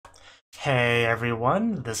Hey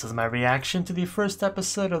everyone, this is my reaction to the first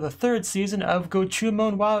episode of the third season of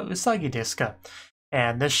Gochuumon wa Usagi Desu.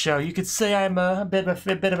 And this show, you could say I'm a bit of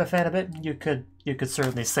a fan of it. You could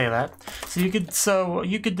certainly say that. So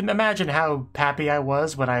you could imagine how happy I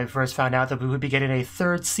was when I first found out that we would be getting a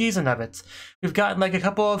third season of it. We've gotten like a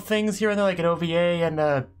couple of things here and there, like an OVA and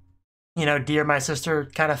a Dear My Sister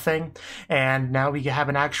kind of thing, and now we have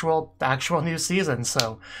an actual new season,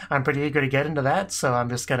 so I'm pretty eager to get into that, so I'm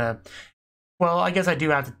just gonna, well, I guess I do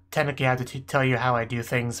have to, technically have to tell you how I do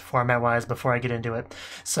things format-wise before I get into it.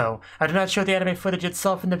 So, I do not show the anime footage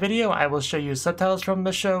itself in the video. I will show you subtitles from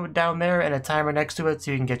the show down there and a timer next to it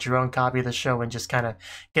so you can get your own copy of the show and just kind of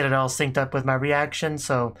get it all synced up with my reaction,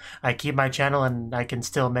 so I keep my channel and I can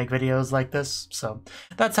still make videos like this. So,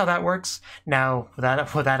 that's how that works. Now, with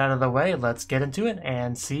that out of the way, let's get into it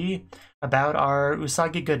and see about our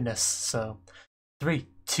Usagi goodness. So, 3,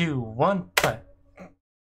 2, 1, play.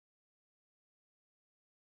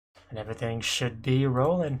 And everything should be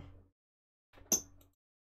rolling.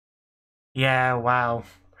 Yeah, wow.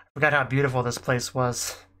 I forgot how beautiful this place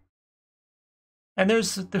was. And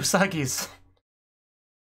there's the Usagi's.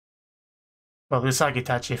 Well, Usagi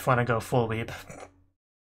Tachi if wanna go full weeb.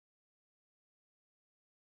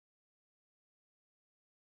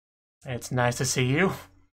 It's nice to see you.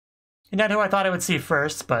 You're not who I thought I would see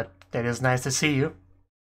first, but it is nice to see you.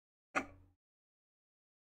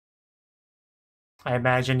 I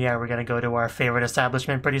imagine, yeah, we're gonna go to our favorite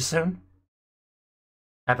establishment pretty soon.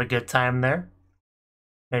 Have a good time there.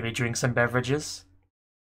 Maybe drink some beverages.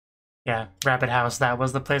 Yeah, Rabbit House, that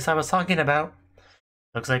was the place I was talking about.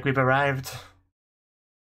 Looks like we've arrived.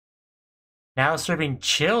 Now serving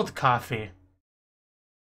chilled coffee.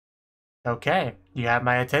 Okay, you have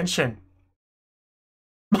my attention.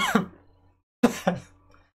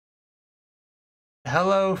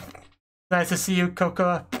 Hello. Nice to see you,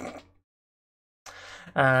 Cocoa.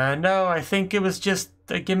 No, I think it was just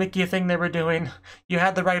a gimmicky thing they were doing. You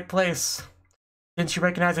had the right place. Didn't you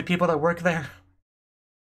recognize the people that work there?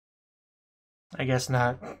 I guess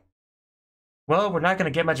not. Well, we're not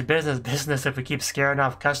gonna get much business if we keep scaring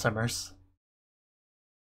off customers.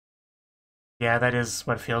 Yeah, that is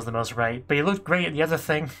what feels the most right. But you looked great at the other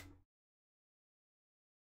thing.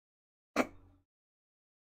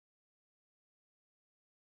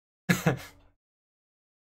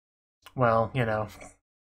 Well, you know.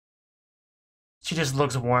 She just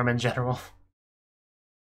looks warm in general.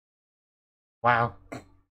 Wow.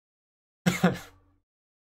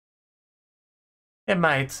 It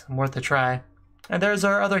might. Worth a try. And there's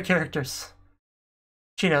our other characters.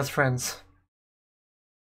 Chino's friends.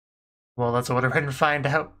 Well, let's order it and find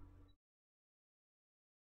out.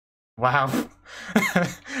 Wow.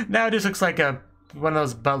 Now it just looks like one of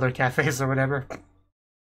those butler cafes or whatever.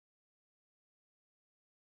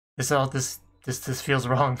 This feels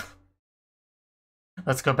wrong.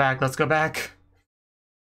 Let's go back, let's go back.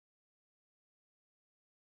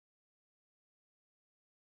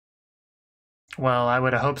 Well, I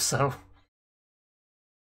would have hoped so.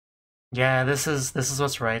 Yeah, this is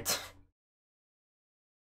what's right.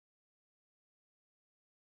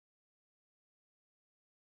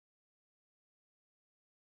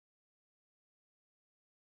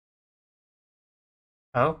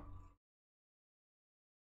 Oh?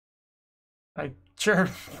 Sure.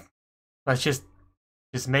 Let's just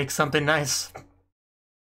make something nice.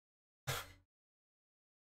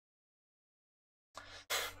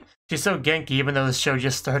 She's so Genki even though this show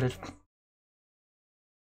just started.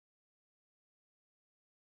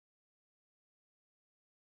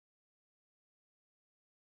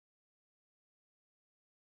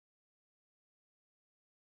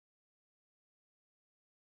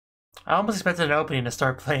 I almost expected an opening to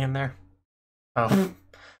start playing there. Oh.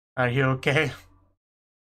 Are you okay?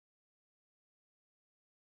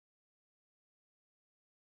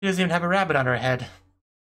 She doesn't even have a rabbit on her head.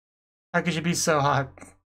 How could she be so hot?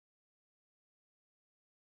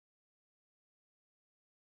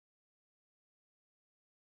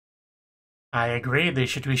 I agree, we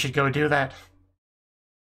should go do that.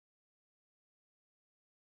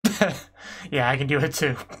 Yeah, I can do it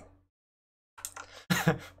too.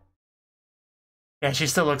 Yeah, she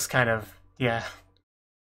still looks kind of, yeah.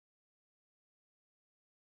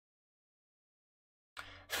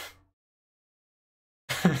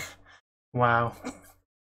 Wow.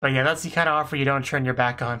 But yeah, that's the kind of offer you don't turn your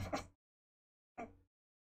back on.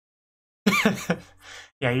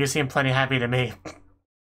 Yeah, you seem plenty happy to me.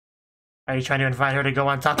 Are you trying to invite her to go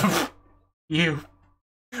on top of you?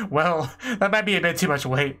 Well, that might be a bit too much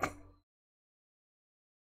weight.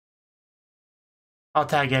 I'll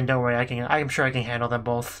tag in, don't worry, I'm sure I can handle them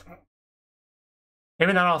both.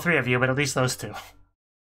 Maybe not all three of you, but at least those two.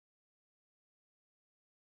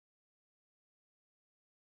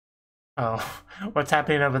 Oh, what's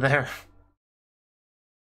happening over there?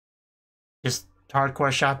 Just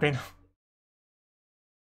hardcore shopping?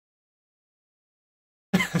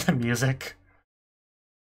 The music.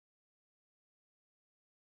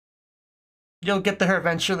 You'll get to her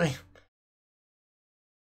eventually.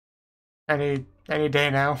 Any day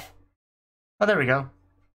now. Oh, there we go.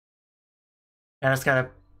 I just gotta...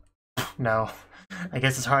 No. I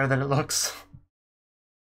guess it's harder than it looks.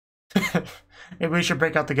 Maybe we should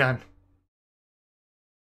break out the gun.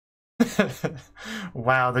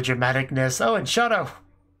 Wow, the dramaticness. Oh, and Shadow!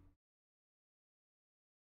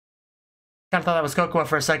 Kinda thought that was Cocoa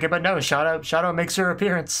for a second, but no, Shadow makes her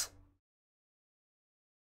appearance.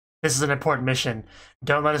 This is an important mission.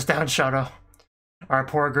 Don't let us down, Shadow. Our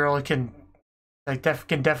poor girl can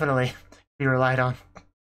definitely be relied on.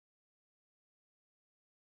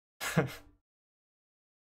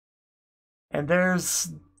 And there's...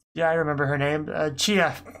 Yeah, I remember her name.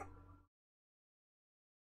 Chia.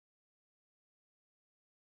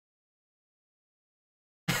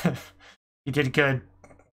 You did good.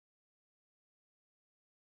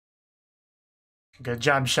 Good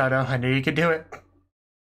job, Shadow. I knew you could do it.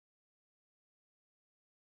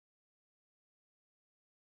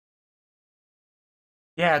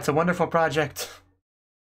 Yeah, it's a wonderful project.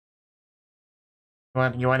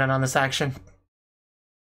 You want in on this action?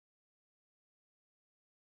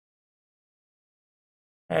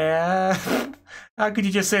 Yeah. How could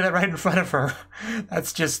you just say that right in front of her?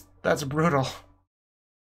 That's brutal.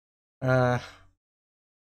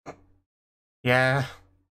 Yeah.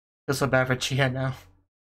 Feel so bad for Chia now.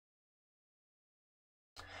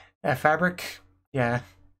 Yeah, fabric? Yeah.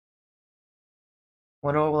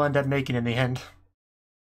 Wonder what we'll end up making in the end.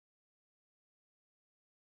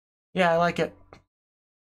 Yeah, I like it.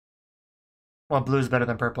 Well, blue's better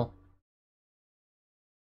than purple.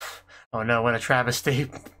 Oh no, what a travesty.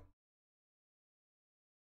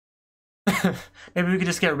 Maybe we could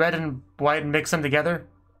just get red and white and mix them together?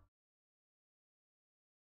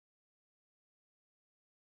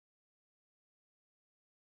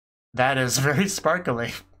 That is very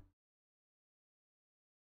sparkly.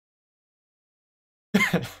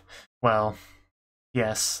 Well,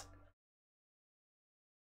 yes.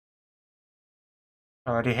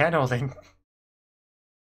 Already hand-holding.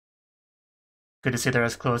 Good to see they're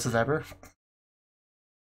as close as ever.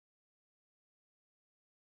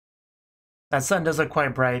 That sun does look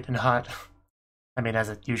quite bright and hot. I mean, as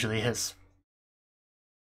it usually is.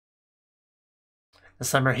 The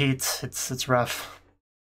summer heat, it's rough.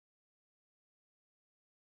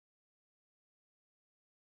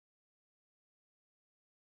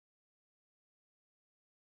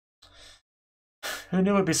 Who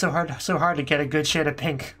knew it would be so hard to get a good shade of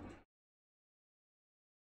pink?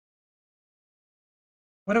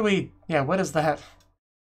 What are we... Yeah, what is that?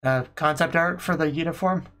 Concept art for the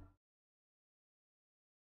uniform?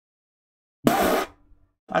 I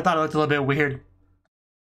thought it looked a little bit weird.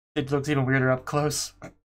 It looks even weirder up close.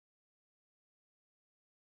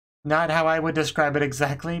 Not how I would describe it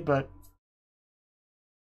exactly, but...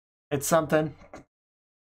 it's something.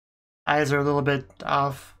 Eyes are a little bit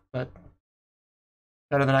off, but...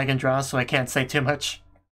 better than I can draw, so I can't say too much.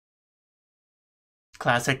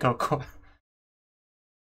 Classic Goku.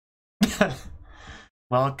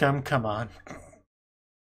 Welcome, come on.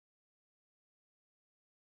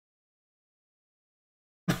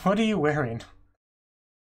 What are you wearing?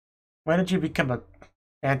 When did you become a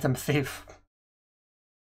phantom thief?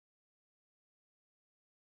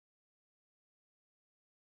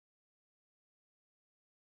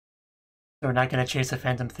 So we're not gonna chase a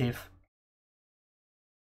phantom thief.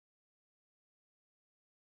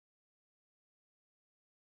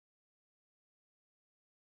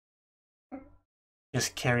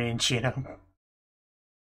 Just carrying Chino.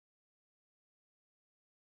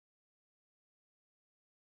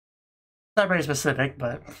 Not very specific,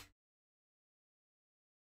 but...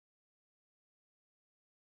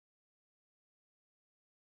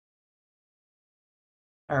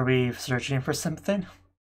 Are we searching for something?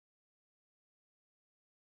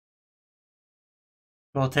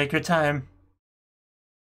 Well, take your time.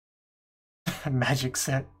 Magic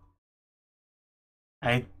set.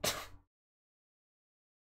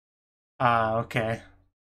 Okay.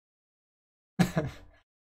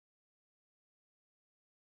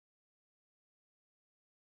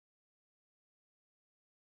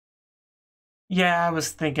 Yeah, I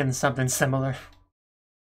was thinking something similar.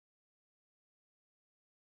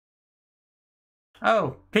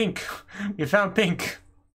 Oh, pink. We found pink.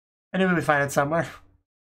 I knew we would find it somewhere.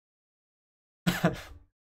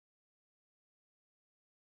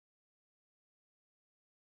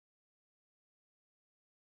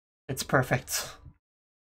 It's perfect.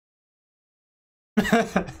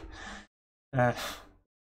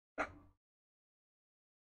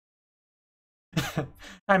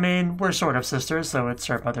 I mean, we're sort of sisters, so it's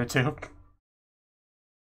her mother too.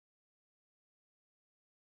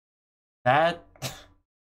 That...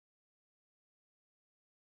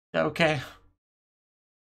 okay.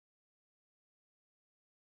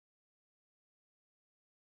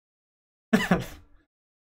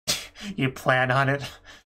 You plan on it.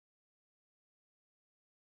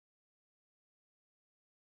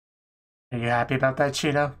 Are you happy about that,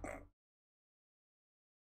 Chino?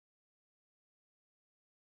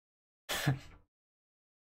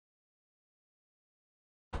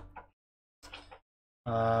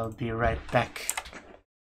 I'll be right back.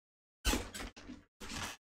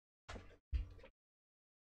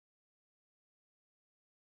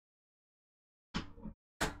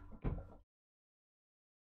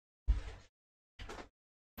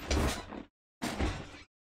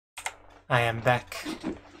 I am back.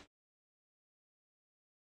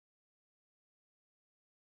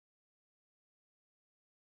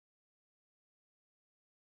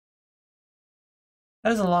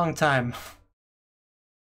 That is a long time.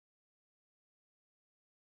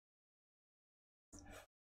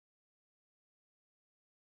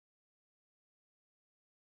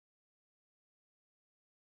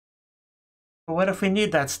 But what if we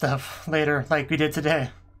need that stuff later, like we did today?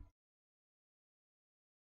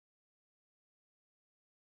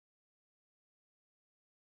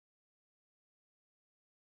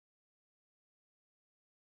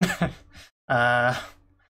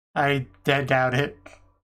 I dead doubt it.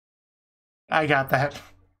 I got that.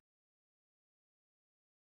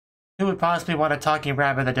 Who would possibly want a talking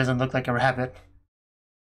rabbit that doesn't look like a rabbit?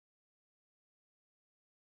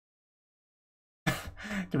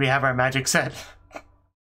 Do we have our magic set?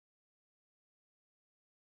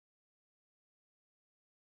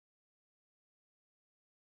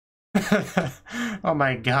 Oh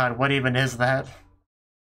my god, what even is that?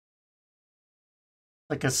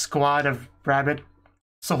 Like a squad of rabbit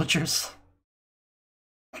soldiers?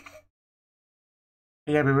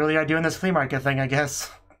 Yeah, we really are doing this flea market thing, I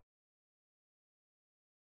guess.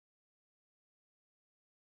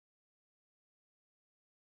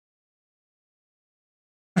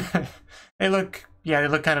 They look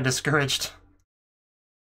kind of discouraged.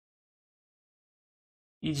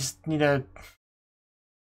 You just need a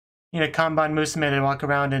Kanban musume to walk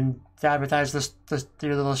around and advertise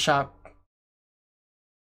your little shop.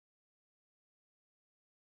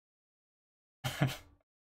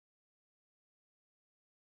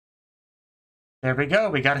 There we go,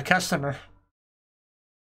 we got a customer.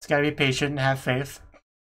 It's gotta be patient and have faith.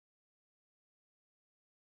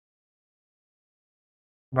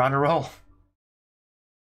 We're on a roll.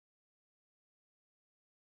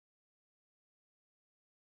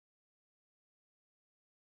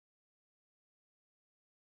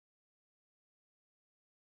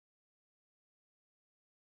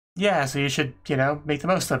 Yeah, so you should, make the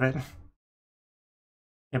most of it.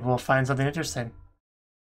 Maybe we'll find something interesting.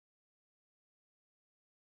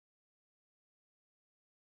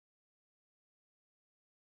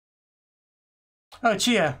 Oh,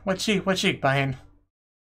 Chia, what's she buying?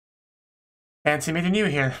 Fancy meeting you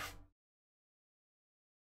here.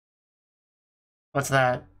 What's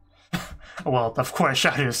that? Well, of course,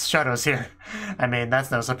 Shadow's here. I mean,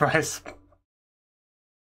 that's no surprise.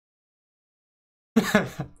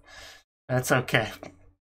 That's okay.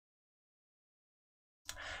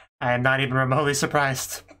 I am not even remotely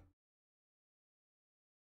surprised.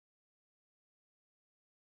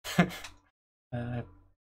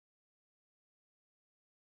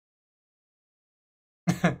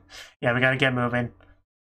 Yeah, we gotta get moving.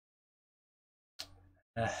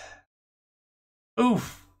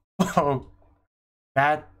 Oof. Oh,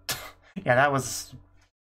 that was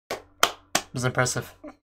impressive.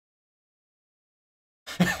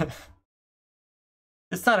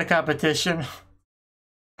 It's not a competition.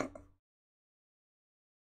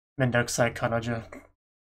 Mendokusai Kanojo.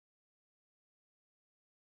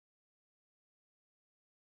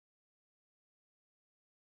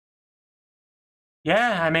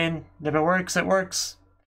 Yeah, I mean, if it works, it works.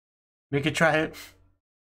 We could try it.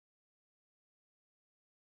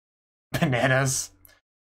 Bananas.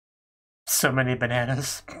 So many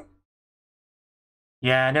bananas.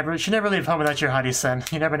 Yeah, you should never leave home without your hottie-sen.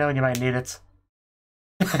 You never know when you might need it.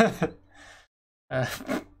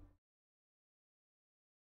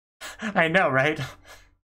 I know, right?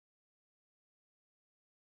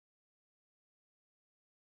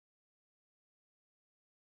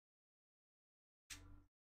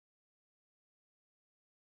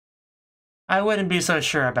 I wouldn't be so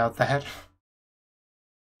sure about that.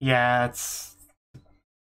 Yeah,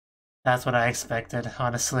 that's what I expected,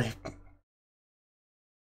 honestly.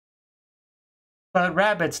 But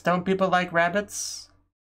rabbits, don't people like rabbits?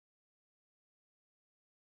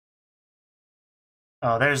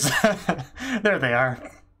 Oh, there's... there they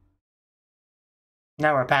are.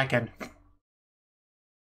 Now we're packing.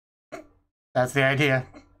 That's the idea.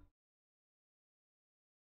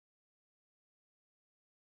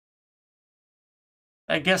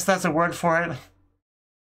 I guess that's a word for it.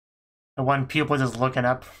 The one pupil just looking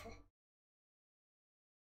up.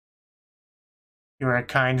 You're a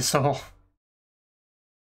kind soul.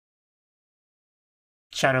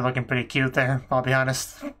 Shadow looking pretty cute there, I'll be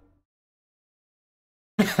honest.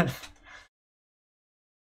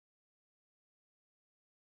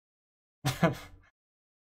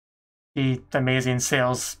 The amazing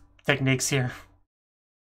sales techniques here.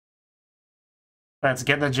 Let's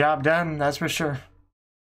get the job done, that's for sure.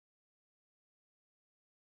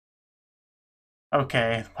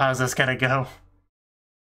 Okay, how's this gonna go?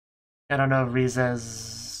 I don't know if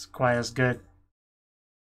Riza's quite as good.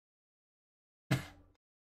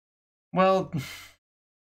 Well,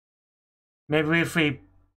 maybe if we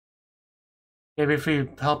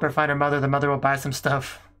help her find her mother, the mother will buy some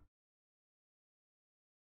stuff.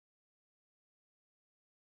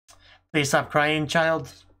 Please stop crying,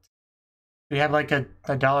 child. Do you have like a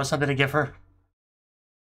dollar or something to give her?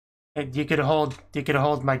 You could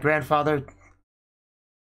hold my grandfather.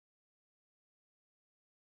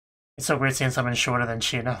 It's so weird seeing someone shorter than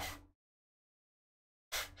Shino.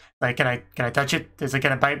 Like, can I touch it? Is it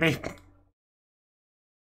gonna bite me?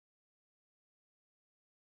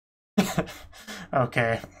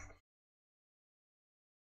 Okay.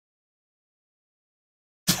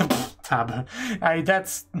 Tab.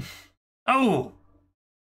 That's... Oh!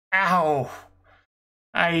 Ow!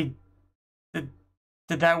 Did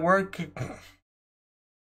that work?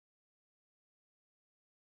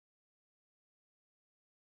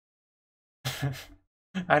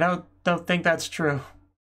 I don't think that's true.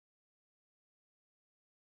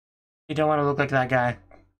 You don't want to look like that guy.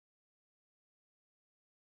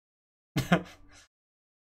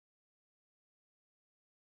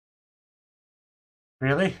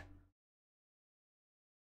 Really?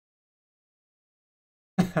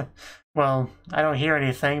 Well, I don't hear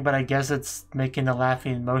anything, but I guess it's making the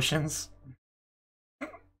laughing motions.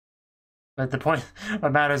 But the point,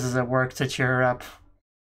 what matters is it worked to cheer her up.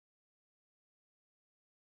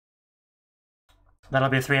 That'll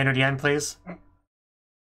be 300 yen, please.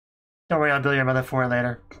 Don't worry, I'll bill your mother for it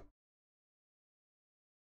later.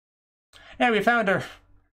 Hey, we found her!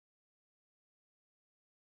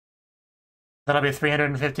 That'll be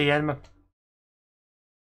 350 yen.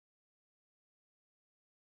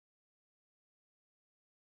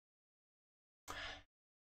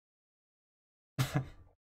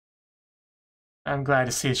 I'm glad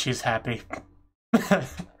to see she's happy.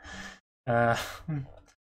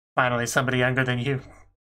 Finally, somebody younger than you.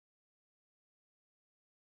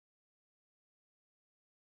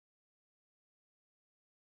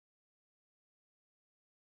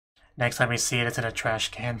 Next time we see it, it's in a trash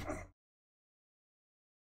can.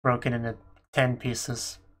 Broken into 10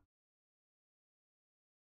 pieces.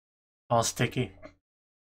 All sticky.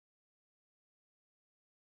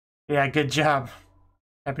 Yeah, good job,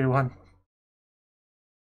 everyone.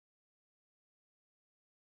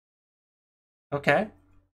 Okay.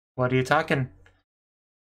 What are you talking?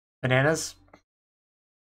 Bananas?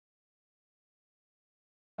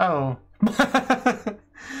 Oh.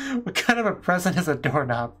 What kind of a present is a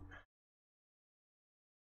doorknob?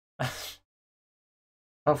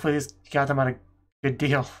 Hopefully these got them on a good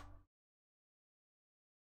deal.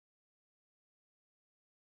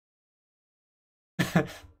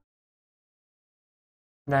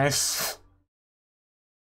 Nice.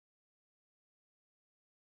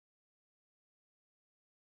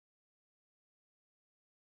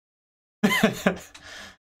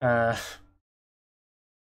 I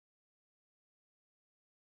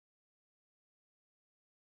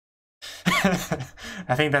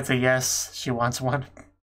think that's a yes. She wants one.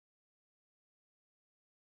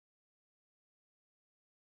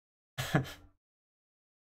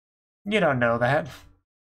 You don't know that.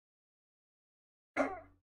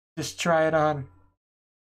 Just try it on.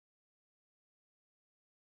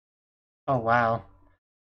 Oh, wow.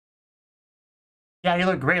 Yeah, you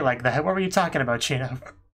look great like that. What were you talking about, Chino?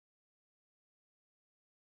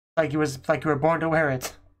 Like you were born to wear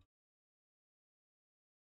it.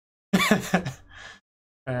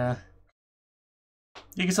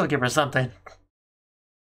 You can still give her something.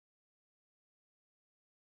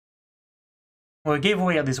 Well, we gave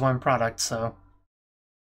away at least one product, so.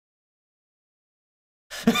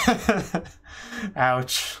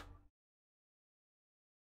 Ouch.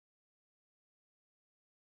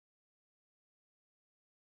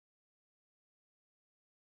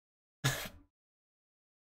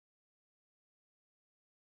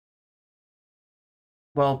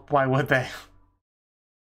 Well, why would they?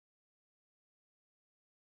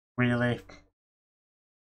 Really?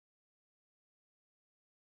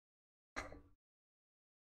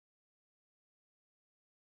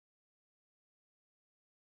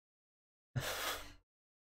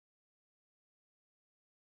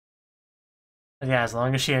 Yeah, as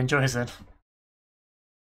long as she enjoys it.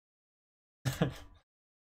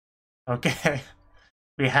 Okay.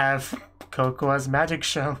 We have Cocoa's magic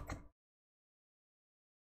show.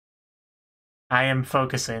 I am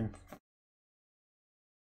focusing.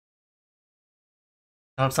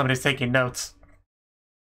 I hope somebody's taking notes.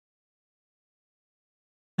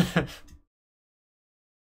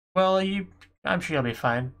 Well, I'm sure you'll be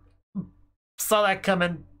fine. Saw that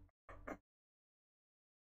coming.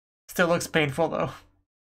 Still looks painful though.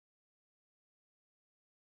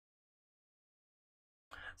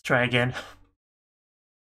 Let's try again.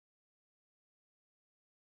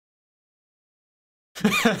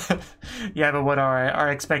 Yeah, but what are our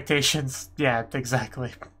expectations? Yeah,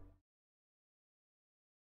 exactly.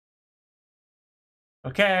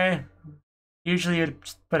 Okay. Usually you'd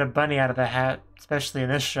put a bunny out of the hat, especially in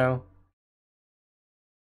this show.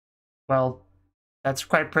 Well, that's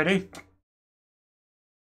quite pretty.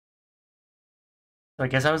 So I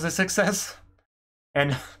guess that was a success.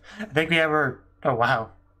 And I think we have her. Oh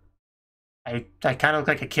wow. I kind of look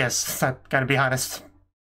like a kiss. I'm gonna be honest.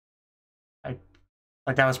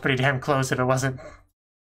 Like that was pretty damn close if it wasn't.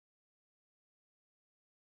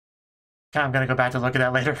 I'm gonna go back to look at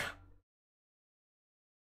that later.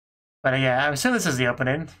 But yeah, I assume this is the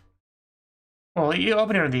opening. Well, you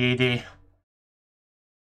opening or the ED?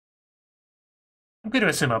 I'm going to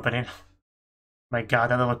assume opening. My god,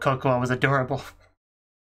 that little Cocoa was adorable.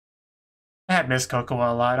 I have missed Cocoa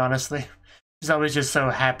a lot, honestly. She's always just so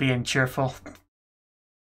happy and cheerful.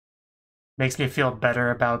 Makes me feel better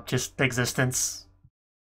about just existence.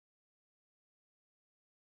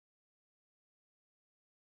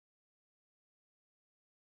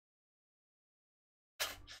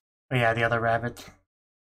 Oh yeah, the other rabbit.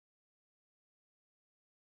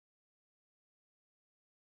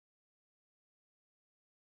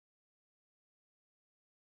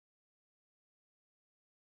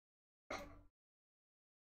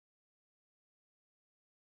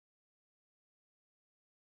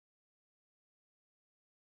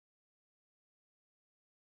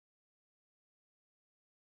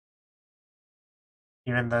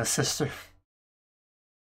 Even the sister.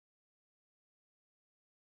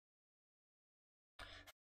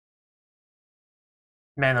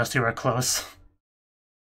 Man, those two are close.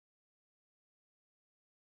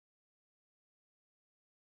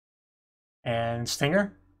 And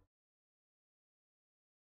Stinger?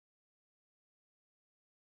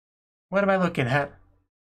 What am I looking at?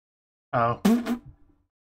 Oh.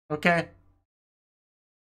 Okay.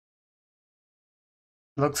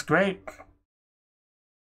 Looks great.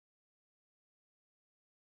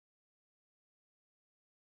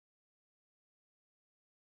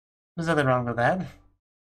 There's nothing wrong with that.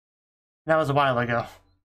 That was a while ago.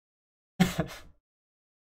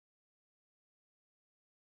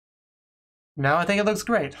 No, I think it looks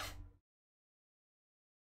great.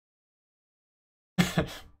 I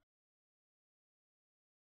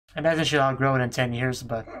imagine she'll outgrow it in 10 years,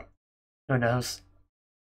 but who knows?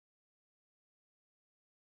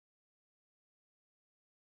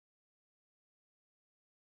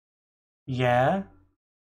 Yeah?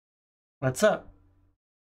 What's up?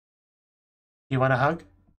 You want a hug?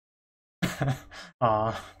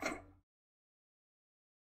 Aw.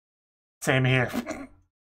 Same here.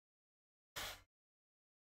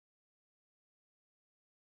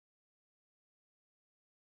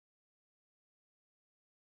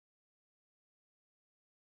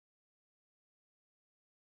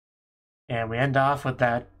 And we end off with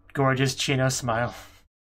that gorgeous Chino smile.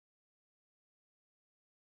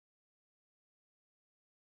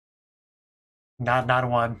 Not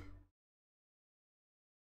one.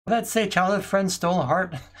 Would that say childhood friend stole a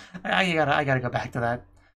heart? I gotta go back to that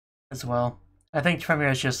as well. I think from here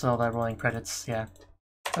it's just all that rolling credits, yeah.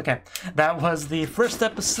 Okay, that was the first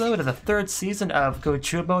episode of the third season of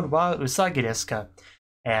Gochuumon wa Usagi Desu.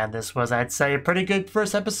 And this was, I'd say, a pretty good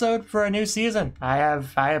first episode for a new season. I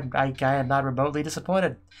am not remotely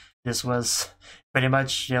disappointed. This was pretty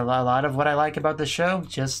much, you know, a lot of what I like about the show.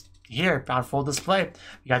 Just, here on full display.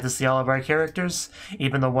 You got to see all of our characters,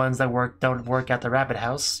 even the ones that don't work at the Rabbit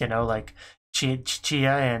House. You know, like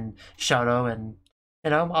Chia and Shadow, and you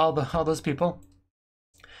know all those people.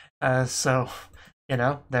 So you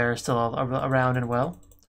know they're still around and well.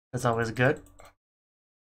 That's always good.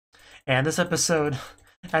 And this episode,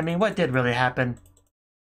 I mean, what did really happen?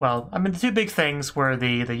 Well, I mean, the two big things were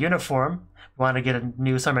the uniform. We wanted to get a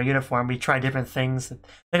new summer uniform. We tried different things.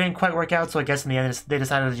 They didn't quite work out, so I guess in the end they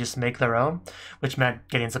decided to just make their own, which meant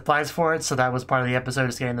getting supplies for it. So that was part of the episode,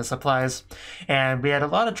 is getting the supplies. And we had a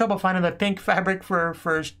lot of trouble finding the pink fabric for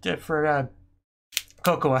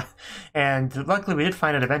Cocoa, and luckily we did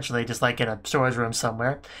find it eventually, just like in a storage room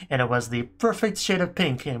somewhere, and it was the perfect shade of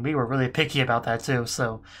pink, and we were really picky about that too,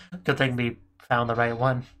 so good thing we found the right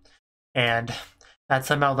one. And that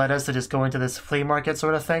somehow led us to just go into this flea market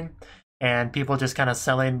sort of thing, and people just kind of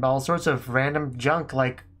selling all sorts of random junk,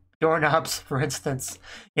 like doorknobs, for instance.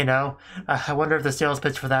 You know, I wonder if the sales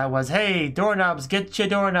pitch for that was, hey, doorknobs, get your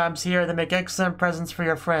doorknobs here, they make excellent presents for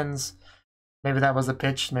your friends. Maybe that was the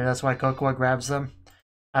pitch, maybe that's why Cocoa grabs them.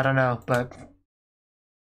 I don't know, but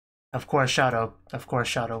of course Shadow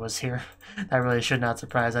was here. That really should not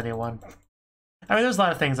surprise anyone. I mean, there's a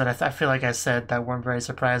lot of things that I feel like I said that weren't very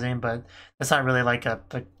surprising, but it's not really like a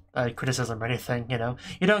criticism or anything, you know?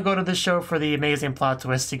 You don't go to this show for the amazing plot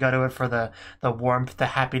twist, you go to it for the warmth, the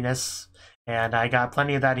happiness, and I got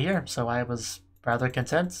plenty of that here, so I was rather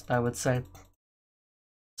content, I would say.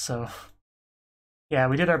 So yeah,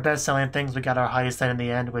 we did our best selling things. We got our highest end in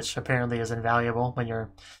the end, which apparently is invaluable when you're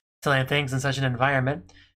selling things in such an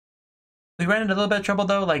environment. We ran into a little bit of trouble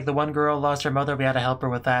though, like the one girl lost her mother, we had to help her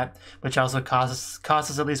with that, which also cost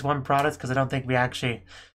us at least one product, because I don't think we actually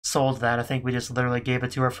sold that. I think we just literally gave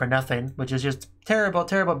it to her for nothing, which is just terrible,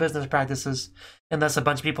 terrible business practices, unless a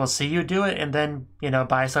bunch of people see you do it and then, you know,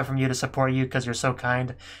 buy stuff from you to support you because you're so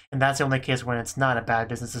kind. And that's the only case when it's not a bad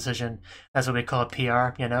business decision. That's what we call it,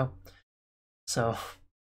 PR, you know? So,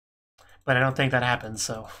 but I don't think that happens,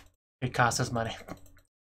 so it costs us money.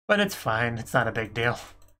 But it's fine, it's not a big deal.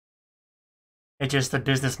 It just, the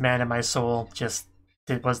businessman in my soul just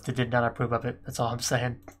did not approve of it, that's all I'm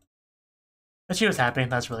saying. But she was happy,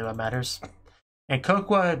 that's really what matters. And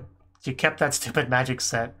Cocoa, she kept that stupid magic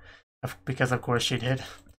set, because of course she did.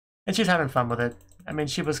 And she's having fun with it. I mean,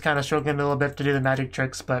 she was kind of struggling a little bit to do the magic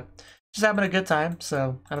tricks, but she's having a good time,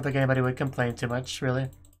 so I don't think anybody would complain too much, really.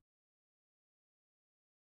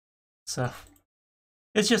 So,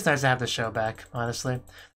 it's just nice to have the show back, honestly.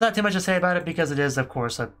 Not too much to say about it because it is, of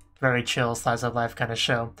course, a very chill, slice of life kind of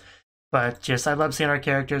show. But just, I love seeing our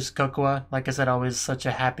characters. Cocoa, like I said, always such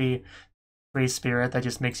a happy, free spirit that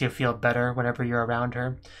just makes you feel better whenever you're around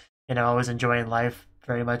her. You know, always enjoying life.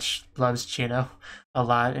 Very much loves Chino a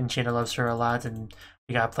lot, and Chino loves her a lot, and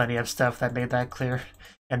we got plenty of stuff that made that clear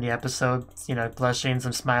in the episode. You know, blushing,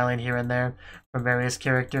 some smiling here and there from various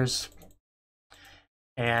characters.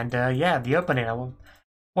 And yeah, the opening.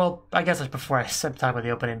 Well, I guess before I talk about the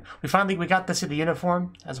opening, we got to see the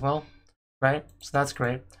uniform as well, right? So that's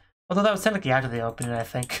great. Although that was technically after the opening, I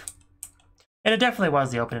think. And it definitely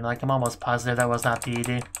was the opening. Like, I'm almost positive that was not the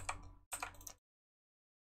ED.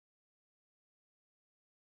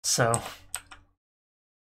 So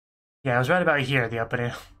yeah, it was right about here, the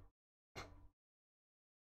opening. I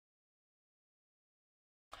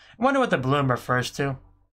wonder what the bloom refers to.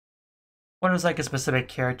 What was like a specific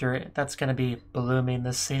character that's going to be blooming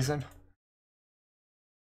this season?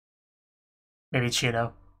 Maybe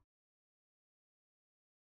Chino.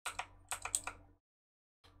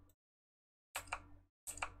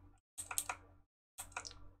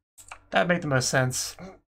 That'd make the most sense.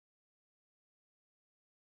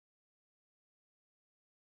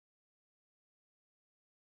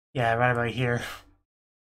 Yeah, right about here.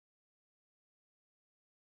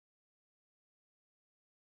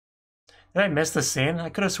 Did I miss the scene? I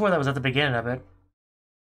could have swore that was at the beginning of it.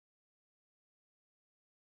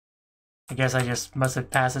 I guess I just must have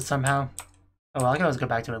passed it somehow. Oh well, I can always go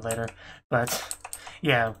back to it later. But,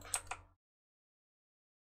 yeah.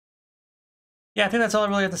 Yeah, I think that's all I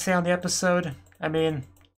really have to say on the episode. I mean,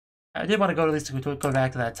 I did want to go at least go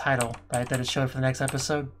back to that title, right, that it showed for the next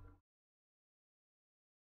episode.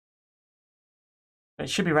 It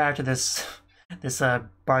should be right after this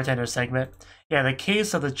bartender segment. Yeah, the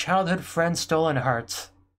case of the childhood friend's stolen heart.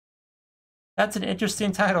 That's an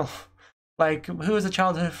interesting title. Like, who is a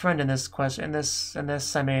childhood friend in this question? In this,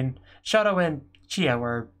 I mean, Shadow and Chia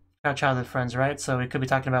were childhood friends, right? So we could be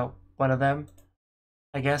talking about one of them,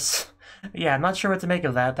 I guess. Yeah, I'm not sure what to make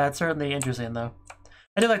of that. That's certainly interesting, though.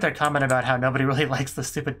 I did like their comment about how nobody really likes the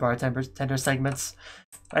stupid bartender segments.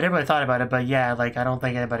 I didn't really thought about it, but yeah, like, I don't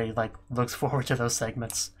think anybody, like, looks forward to those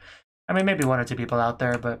segments. I mean, maybe 1 or 2 people out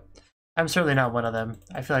there, but I'm certainly not one of them.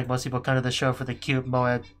 I feel like most people come to the show for the cute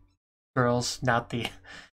moe girls, not the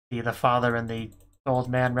father and the old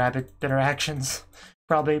man rabbit interactions.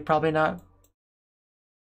 Probably not.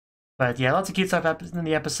 But yeah, lots of cute stuff in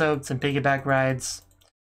the episode. Some piggyback rides.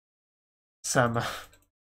 Some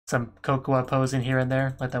Cocoa posing here and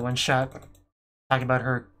there, like that one shot. Talking about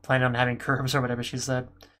her planning on having curves or whatever she said.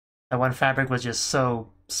 That one fabric was just so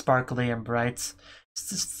sparkly and bright.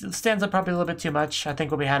 Stands up probably a little bit too much. I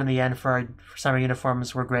think what we had in the end for our summer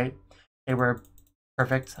uniforms were great. They were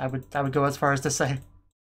perfect. I would go as far as to say.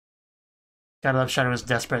 Gotta love Shadow's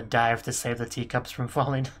desperate dive to save the teacups from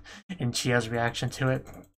falling and Chia's reaction to it.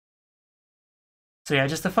 So yeah,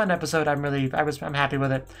 just a fun episode. I'm happy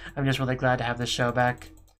with it. I'm just really glad to have this show back.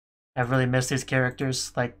 I've really missed these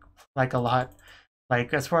characters like a lot.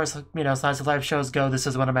 Like, as far as, you know, slice of life shows go, this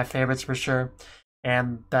is one of my favorites for sure.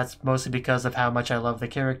 And that's mostly because of how much I love the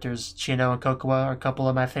characters. Chino and Cocoa are a couple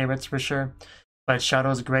of my favorites for sure. But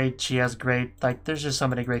Shadow's great, Chia's great. Like, there's just so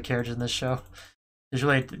many great characters in this show. There's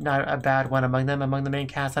really not a bad one among them, among the main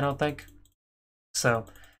cast, I don't think. So,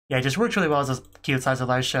 yeah, it just works really well as a cute slice of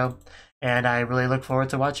life show. And I really look forward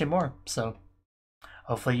to watching more. So,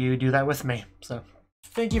 hopefully you do that with me. So,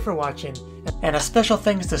 thank you for watching. And a special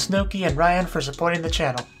thanks to Cnouki and Ryan for supporting the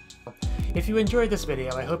channel. If you enjoyed this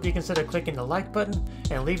video, I hope you consider clicking the like button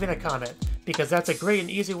and leaving a comment, because that's a great and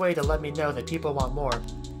easy way to let me know that people want more.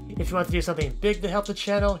 If you want to do something big to help the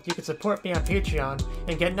channel, you can support me on Patreon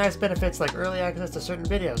and get nice benefits like early access to certain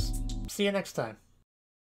videos. See you next time.